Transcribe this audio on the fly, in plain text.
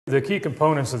the key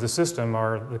components of the system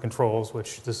are the controls,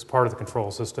 which this is part of the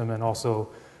control system, and also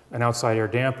an outside air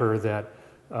damper that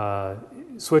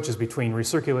switches between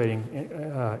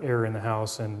recirculating air in the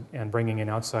house and bringing in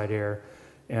outside air.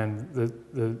 And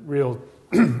the real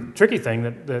tricky thing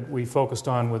that we focused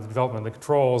on with the development of the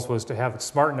controls was to have it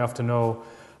smart enough to know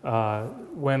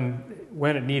when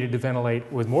it needed to ventilate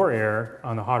with more air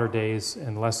on the hotter days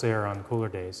and less air on the cooler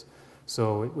days.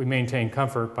 So we maintain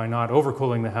comfort by not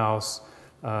overcooling the house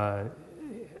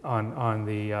on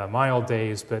the mild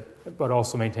days, but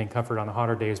also maintain comfort on the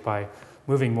hotter days by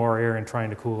moving more air and trying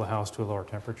to cool the house to a lower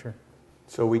temperature.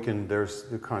 So there's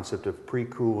the concept of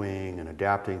pre-cooling and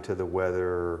adapting to the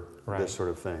weather, right, this sort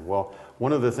of thing. Well,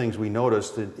 one of the things we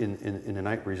noticed in the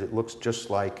Night Breeze, it looks just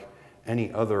like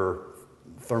any other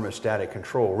thermostatic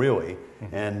control, really.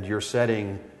 Mm-hmm. And your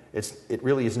setting, it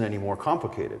really isn't any more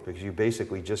complicated because you're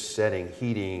basically just setting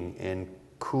heating and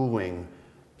cooling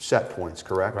set points,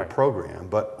 correct? Right. The program.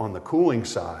 But on the cooling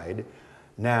side,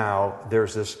 now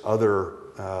there's this other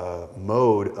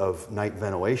mode of night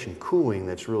ventilation cooling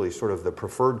that's really sort of the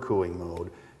preferred cooling mode,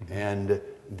 mm-hmm, and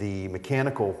the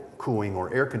mechanical cooling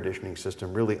or air conditioning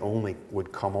system really only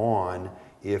would come on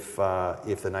if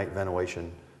the night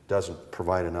ventilation doesn't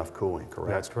provide enough cooling, correct?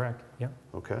 That's correct, yeah.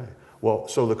 Okay. Well,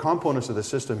 so the components of the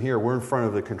system here, we're in front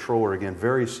of the controller again,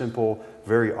 very simple,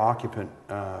 very occupant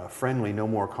friendly, no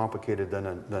more complicated than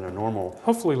a normal.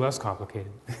 Hopefully less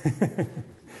complicated.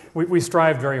 We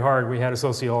strived very hard. We had a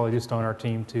sociologist on our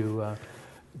team to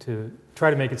try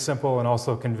to make it simple and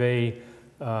also convey,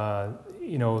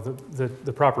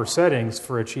 the proper settings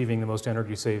for achieving the most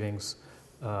energy savings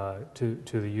to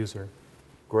the user.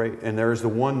 Great. And there's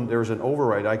an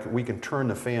override. We can turn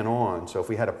the fan on. So if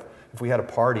we had a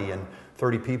party and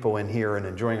 30 people in here and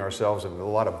enjoying ourselves with a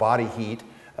lot of body heat,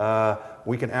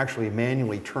 we can actually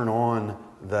manually turn on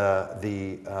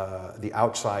the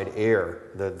outside air,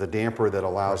 the damper that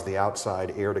allows the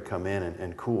outside air to come in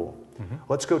and cool. Mm-hmm.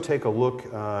 Let's go take a look,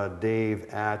 Dave,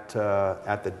 at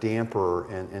the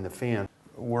damper and the fan.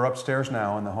 We're upstairs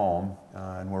now in the home,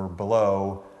 and we're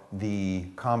below the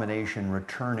combination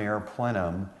return air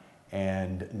plenum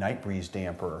and Night Breeze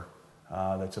damper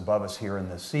that's above us here in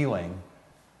the ceiling.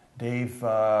 Dave,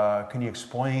 can you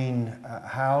explain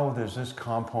how does this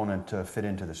component fit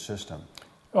into the system?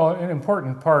 Well, an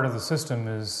important part of the system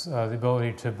is the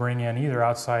ability to bring in either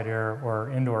outside air or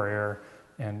indoor air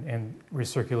and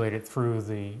recirculate it through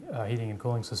the heating and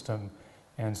cooling system.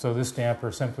 And so this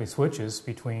damper simply switches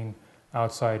between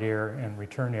outside air and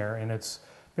return air, and it's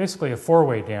basically a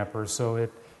four-way damper. So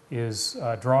it is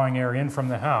drawing air in from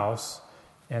the house,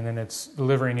 and then it's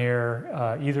delivering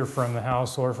air either from the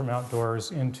house or from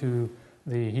outdoors into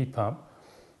the heat pump.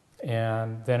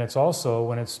 And then it's also,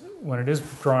 when it is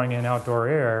drawing in outdoor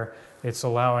air, it's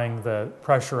allowing the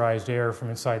pressurized air from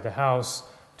inside the house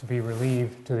to be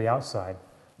relieved to the outside.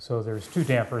 So there's two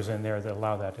dampers in there that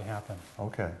allow that to happen.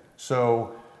 Okay.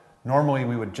 So normally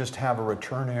we would just have a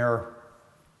return air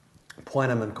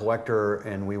plenum and collector,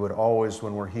 and we would always,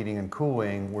 when we're heating and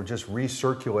cooling, we're just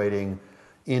recirculating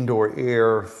indoor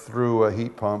air through a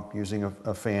heat pump using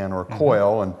a fan or a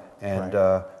coil, and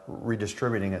right,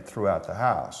 redistributing it throughout the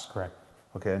house. Correct.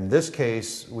 Okay, in this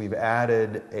case, we've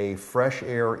added a fresh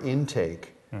air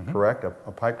intake, correct? A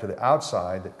pipe to the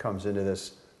outside that comes into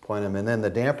this plenum, and then the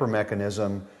damper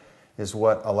mechanism is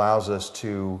what allows us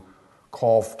to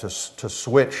call to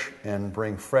switch and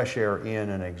bring fresh air in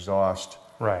and exhaust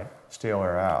right, stale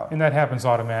air out. And that happens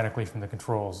automatically from the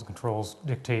controls. The controls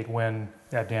dictate when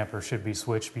that damper should be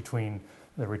switched between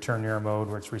the return air mode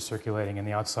where it's recirculating and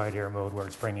the outside air mode where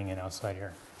it's bringing in outside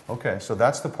air. Okay, so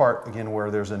that's the part, again, where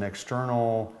there's an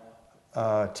external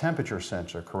temperature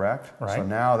sensor, correct? Right. So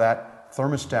now that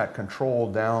thermostat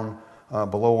control down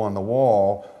below on the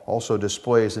wall also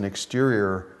displays an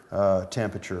exterior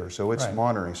temperature, so it's right,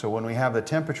 monitoring. So when we have the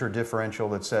temperature differential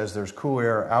that says there's cool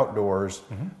air outdoors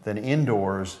than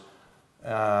indoors,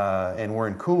 and we're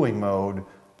in cooling mode,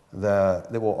 that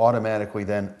will automatically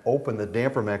then open the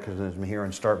damper mechanism here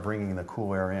and start bringing the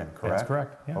cool air in, correct? That's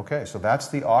correct, yeah. Okay, so that's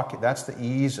the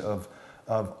ease of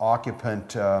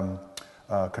occupant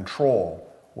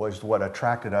control was what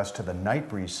attracted us to the Night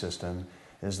Breeze system,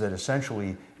 is that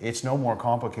essentially it's no more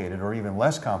complicated or even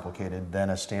less complicated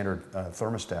than a standard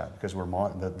thermostat, because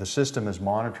the system is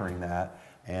monitoring that,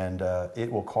 and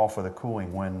it will call for the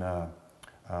cooling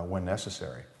when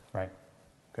necessary. Right.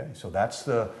 Okay, so that's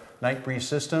the Night Breeze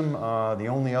system. The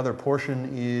only other portion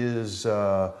is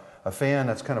a fan.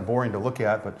 That's kind of boring to look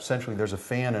at, but essentially there's a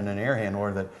fan and an air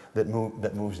handler that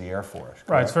moves the air for us. Correct?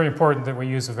 Right, it's very important that we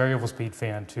use a variable speed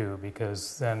fan too,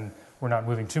 because then we're not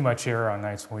moving too much air on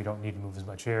nights when we don't need to move as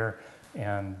much air.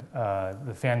 and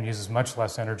the fan uses much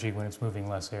less energy when it's moving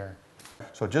less air.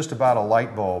 So just about a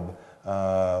light bulb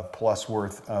plus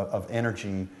worth of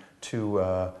energy to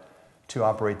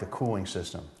operate the cooling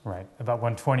system. Right, about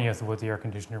 1/20th of what the air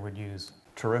conditioner would use.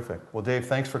 Terrific. Well, Dave,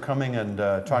 thanks for coming and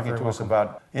talking to us welcome.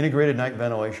 about integrated night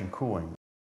ventilation cooling.